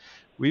we've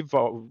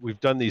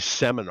done these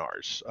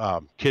seminars,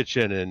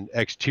 kitchen and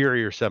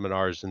exterior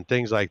seminars and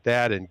things like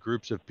that, and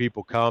groups of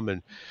people come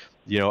and,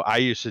 I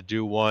used to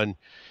do one,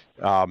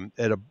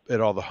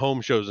 at all the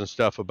home shows and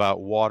stuff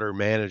about water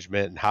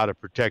management and how to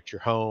protect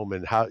your home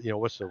and how,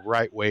 what's the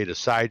right way to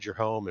side your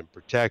home and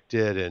protect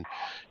it. And,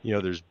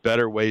 there's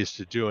better ways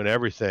to doing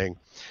everything.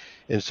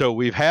 And so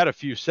we've had a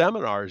few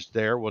seminars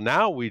there. Well,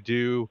 now we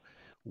do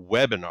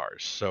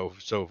webinars. So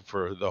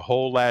for the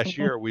whole last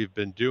year, we've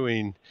been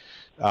doing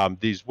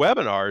these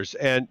webinars,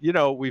 and,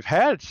 we've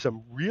had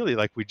some really,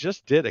 like we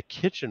just did a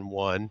kitchen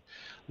one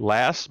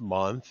last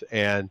month,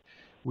 and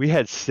we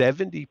had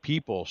 70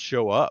 people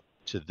show up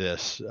to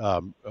this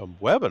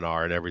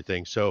webinar and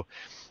everything. So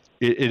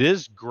it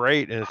is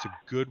great, and it's a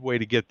good way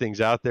to get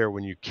things out there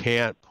when you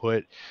can't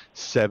put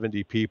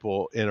 70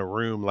 people in a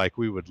room like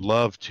we would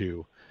love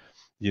to,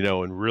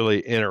 and really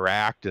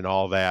interact and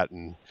all that.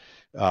 And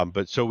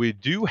but so we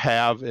do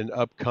have an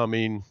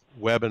upcoming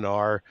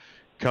webinar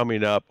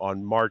coming up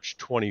on March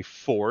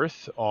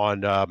 24th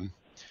on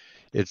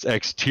it's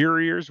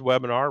exteriors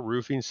webinar,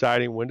 roofing,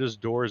 siding, windows,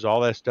 doors, all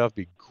that stuff.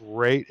 Be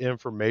great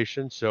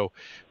information. So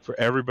for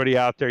everybody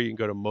out there, you can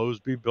go to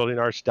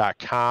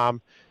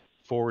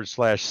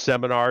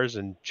mosbybuildingarts.com/seminars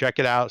and check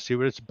it out, see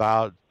what it's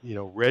about,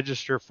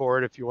 register for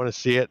it if you want to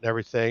see it and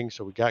everything.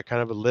 So we got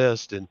kind of a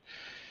list, and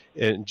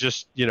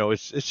just,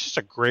 it's just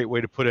a great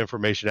way to put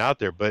information out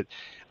there. But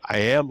I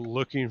am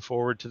looking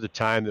forward to the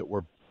time that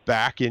we're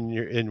back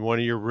in one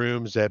of your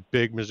rooms, that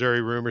big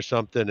Missouri room or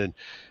something, and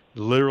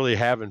literally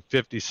having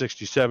 50,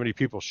 60, 70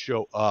 people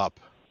show up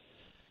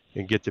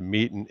and get to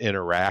meet and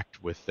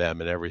interact with them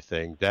and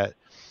everything. That,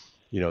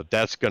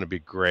 that's going to be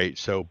great.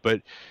 So,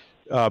 but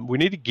we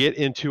need to get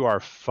into our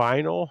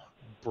final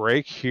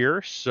break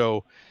here.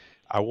 So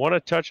I want to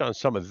touch on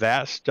some of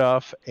that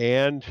stuff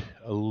and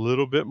a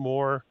little bit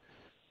more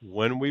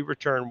when we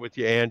return with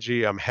you,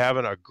 Angie. I'm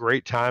having a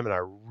great time,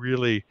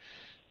 and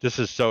this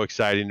is so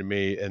exciting to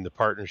me, and the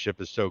partnership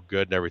is so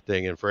good and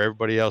everything. And for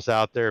everybody else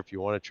out there, if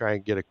you want to try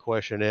and get a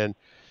question in,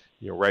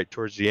 right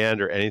towards the end,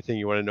 or anything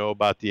you want to know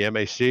about the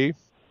MAC,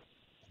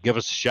 give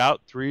us a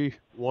shout,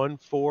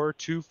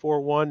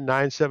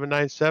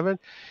 314-241-9797,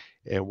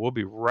 and we'll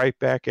be right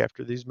back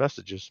after these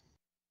messages.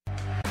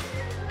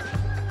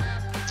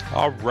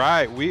 All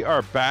right, we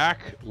are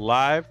back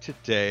live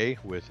today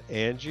with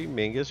Angie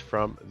Mingus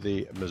from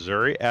the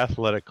Missouri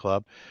Athletic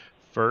Club,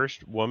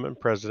 first woman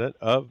president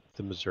of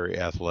the Missouri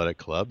Athletic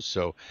Club.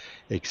 So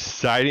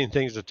exciting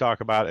things to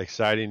talk about,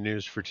 exciting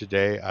news for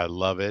today. I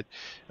love it.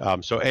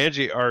 So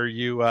Angie, are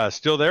you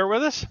still there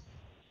with us?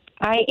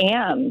 I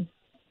am.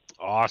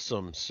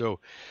 Awesome.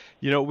 So,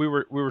 we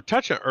were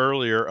touching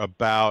earlier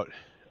about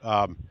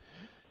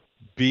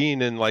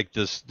being in like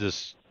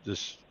this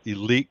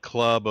elite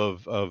club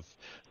of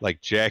like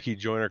Jackie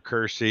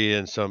Joyner-Kersee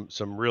and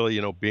some really,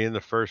 being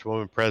the first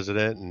woman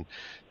president and,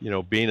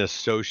 being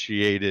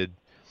associated,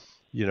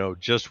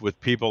 just with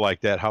people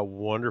like that, how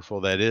wonderful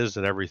that is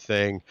and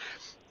everything.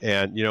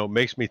 And, it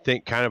makes me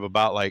think kind of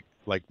about like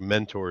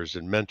mentors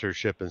and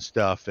mentorship and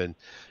stuff. And,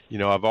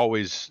 I've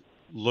always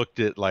looked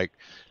at like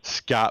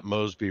Scott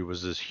Mosby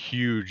was this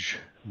huge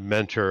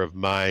mentor of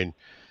mine,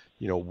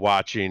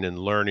 watching and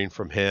learning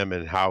from him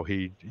and how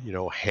he,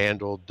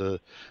 handled the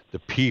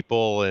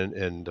people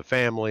and the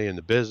family and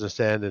the business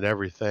end and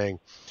everything.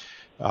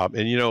 So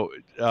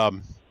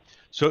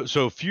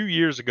a few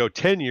years ago,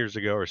 10 years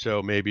ago or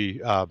so, maybe,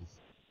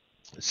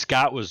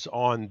 Scott was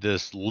on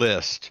this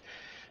list.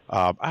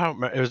 I don't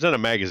remember, it was in a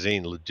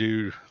magazine,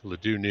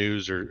 Ladue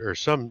News or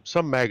some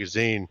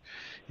magazine,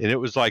 and it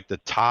was like the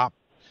top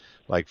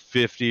like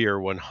 50 or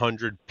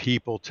 100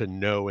 people to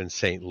know in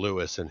St.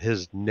 Louis, and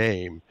his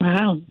name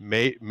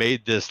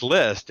made this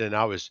list. And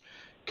I was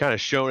kind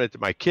of showing it to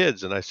my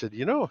kids, and I said,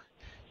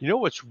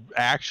 what's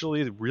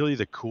actually really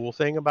the cool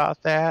thing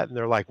about that? And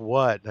they're like,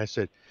 what? And I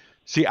said,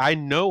 see, I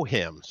know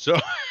him. So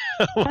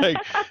like,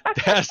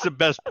 that's the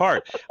best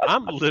part.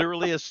 I'm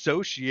literally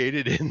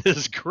associated in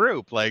this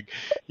group, like,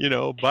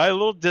 by a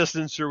little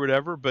distance or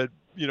whatever, but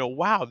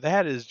wow,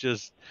 that is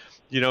just,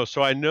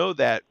 so I know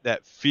that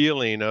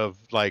feeling of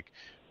like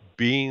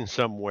being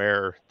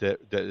somewhere that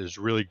is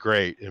really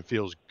great and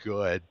feels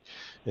good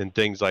and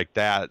things like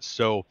that.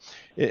 So,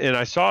 and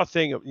I saw a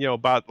thing,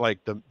 about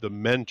like the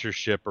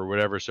mentorship or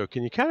whatever. So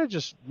can you kind of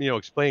just,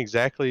 explain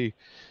exactly,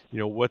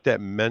 what that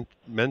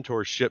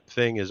mentorship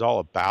thing is all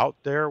about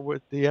there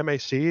with the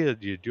MAC? Do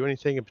you do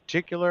anything in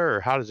particular,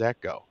 or how does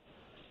that go?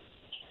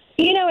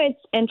 It's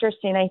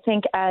interesting. I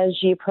think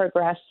as you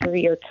progress through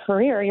your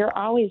career, you're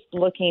always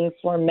looking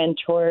for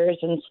mentors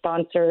and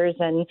sponsors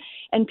and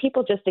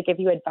people just to give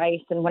you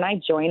advice. And when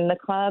I joined the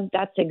club,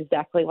 that's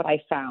exactly what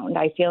I found.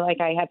 I feel like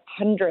I have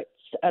hundreds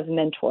of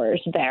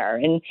mentors there,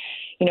 and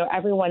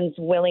everyone's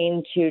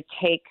willing to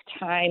take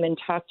time and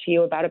talk to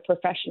you about a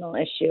professional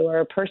issue or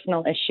a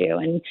personal issue,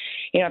 and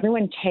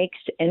everyone takes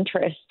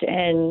interest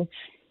in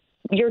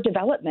your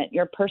development,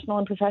 your personal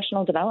and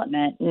professional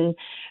development. And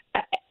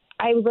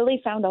I really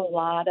found a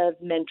lot of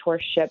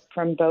mentorship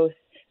from both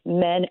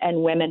men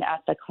and women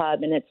at the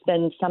club, and it's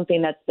been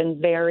something that's been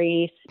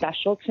very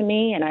special to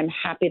me, and I'm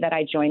happy that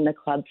I joined the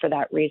club for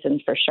that reason,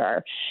 for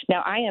sure.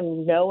 Now, I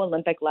am no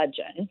Olympic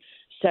legend,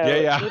 so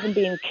even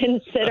being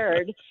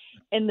considered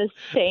in the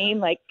same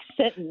like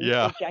sentence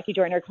as Jackie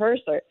Joyner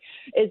Kersee.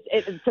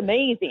 It's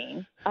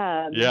amazing.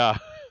 Yeah.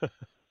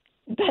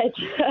 But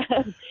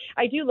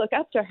I do look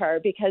up to her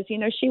because, you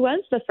know, she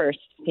was the first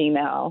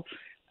female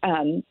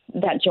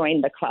that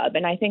joined the club.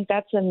 And I think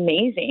that's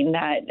amazing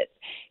that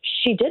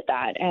she did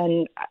that.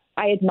 And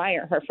I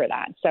admire her for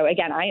that. So,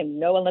 again, I am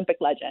no Olympic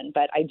legend,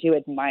 but I do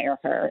admire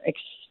her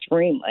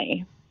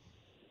extremely.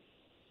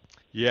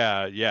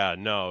 Yeah,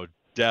 no,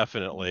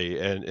 definitely.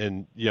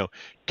 And you know,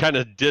 kind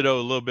of ditto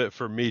a little bit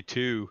for me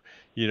too,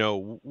 you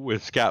know,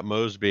 with Scott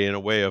Mosby in a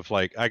way of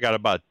like, I got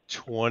about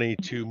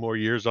 22 more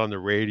years on the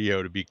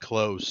radio to be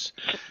close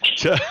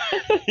to,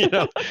 you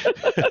know,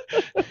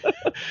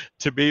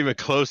 to be even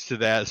close to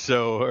that.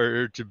 So,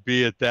 or to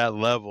be at that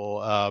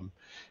level.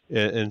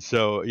 And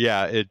so,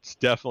 yeah, it's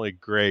definitely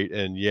great.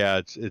 And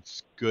yeah,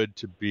 it's good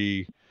to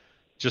be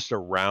just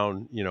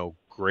around, you know,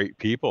 great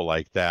people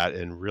like that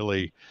and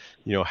really,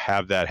 you know,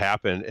 have that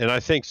happen. And I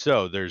think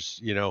so. There's,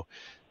 you know,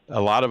 a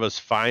lot of us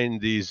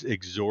find these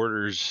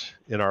exhorters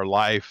in our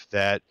life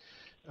that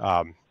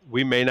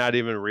we may not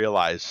even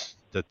realize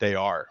that they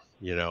are,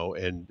 you know,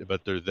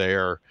 but they're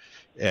there.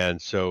 And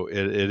so it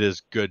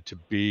is good to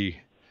be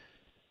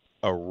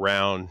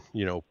around,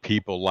 you know,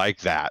 people like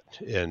that.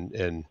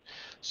 And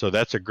so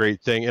that's a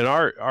great thing. And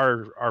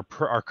our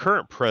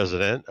current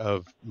president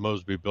of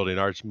Mosby Building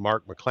Arts,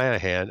 Mark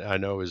McClanahan, I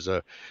know is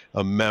a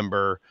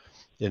member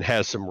and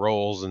has some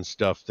roles and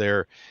stuff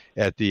there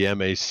at the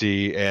MAC.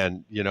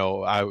 And, you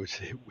know,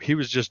 he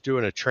was just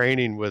doing a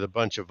training with a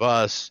bunch of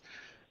us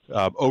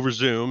over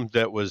Zoom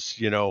that was,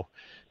 you know,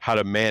 how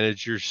to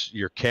manage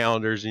your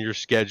calendars and your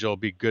schedule,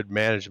 be good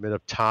management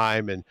of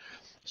time. And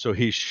so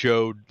he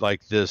showed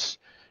like this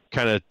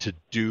kind of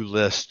to-do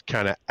list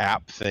kind of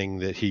app thing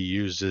that he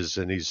uses,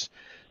 and he's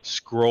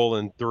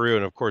scrolling through.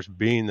 And of course,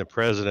 being the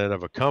president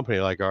of a company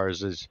like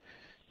ours, is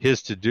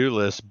his to-do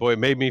list. Boy, it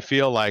made me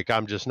feel like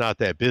I'm just not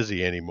that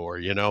busy anymore,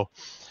 you know?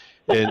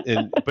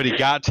 But he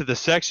got to the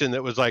section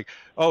that was like,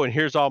 oh, and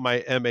here's all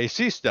my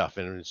MAC stuff,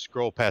 and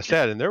scroll past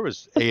that, and there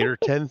was 8 or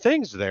 10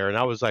 things there. And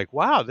I was like,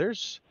 wow,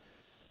 there's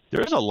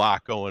a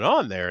lot going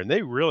on there, and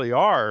they really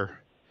are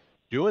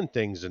doing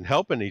things and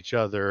helping each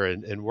other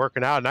and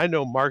working out. And I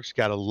know Mark's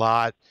got a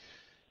lot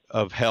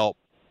of help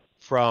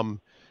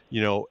from,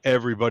 you know,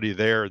 everybody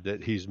there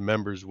that he's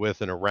members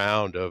with and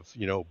around of,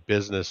 you know,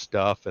 business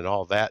stuff and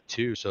all that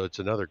too. So it's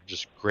another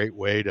just great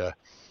way to,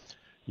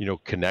 you know,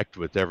 connect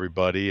with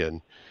everybody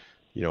and,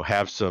 you know,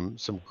 have some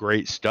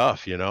great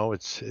stuff, you know.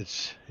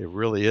 It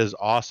really is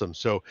awesome.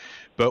 So,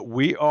 but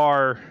we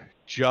are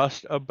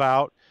just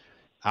about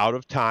out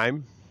of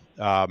time.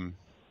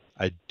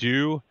 I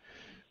do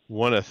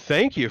want to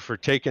thank you for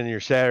taking your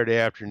Saturday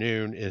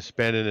afternoon and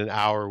spending an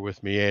hour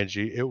with me,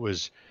 Angie. It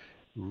was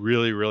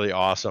really, really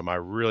awesome. I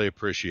really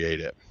appreciate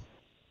it.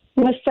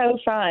 It was so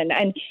fun.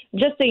 And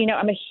just so you know,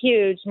 I'm a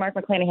huge Mark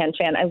McClanahan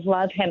fan. I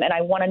love him, and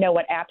I want to know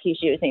what app he's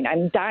using.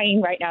 I'm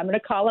dying right now. I'm going to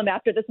call him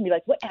after this and be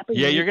like, what app are you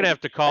using? Yeah, you're going to have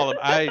to call him.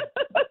 I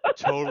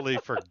totally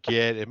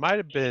forget. It might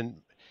have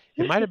been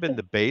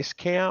the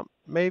Basecamp,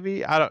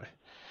 maybe.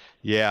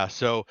 Yeah.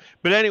 So,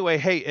 but anyway,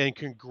 hey, and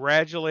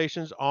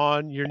congratulations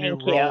on your new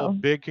role.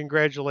 Big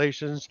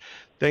congratulations.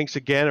 Thanks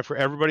again. And for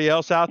everybody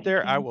else out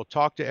there, I will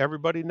talk to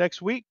everybody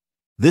next week.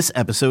 This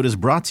episode is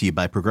brought to you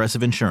by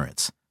Progressive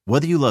Insurance.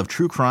 Whether you love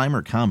true crime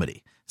or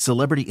comedy,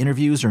 celebrity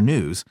interviews or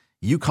news,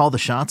 you call the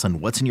shots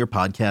on what's in your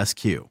podcast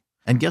queue.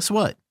 And guess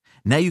what?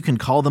 Now you can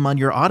call them on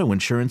your auto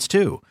insurance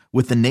too,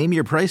 with the Name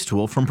Your Price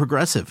tool from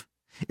Progressive.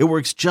 It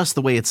works just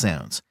the way it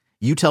sounds.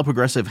 You tell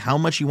Progressive how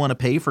much you want to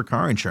pay for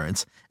car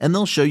insurance, and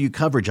they'll show you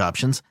coverage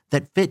options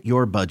that fit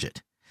your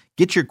budget.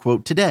 Get your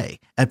quote today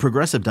at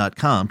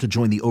Progressive.com to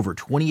join the over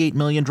 28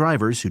 million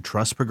drivers who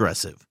trust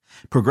Progressive.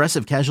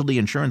 Progressive Casualty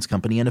Insurance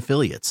Company and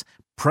Affiliates.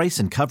 Price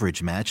and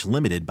coverage match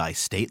limited by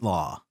state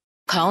law.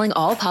 Calling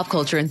all pop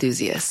culture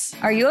enthusiasts.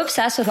 Are you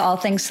obsessed with all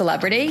things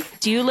celebrity?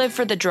 Do you live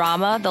for the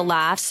drama, the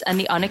laughs, and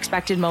the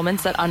unexpected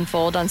moments that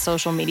unfold on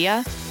social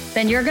media?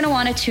 Then you're going to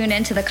want to tune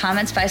in to the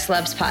Comments by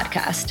Celebs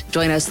podcast.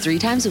 Join us 3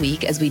 times a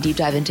week as we deep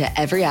dive into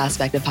every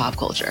aspect of pop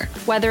culture.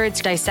 Whether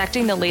it's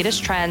dissecting the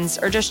latest trends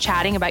or just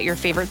chatting about your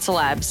favorite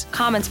celebs,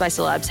 Comments by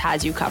Celebs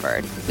has you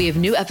covered. We have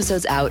new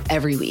episodes out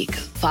every week.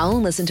 Follow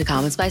and listen to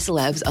Comments by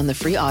Celebs on the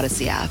free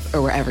Odyssey app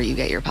or wherever you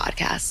get your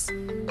podcasts.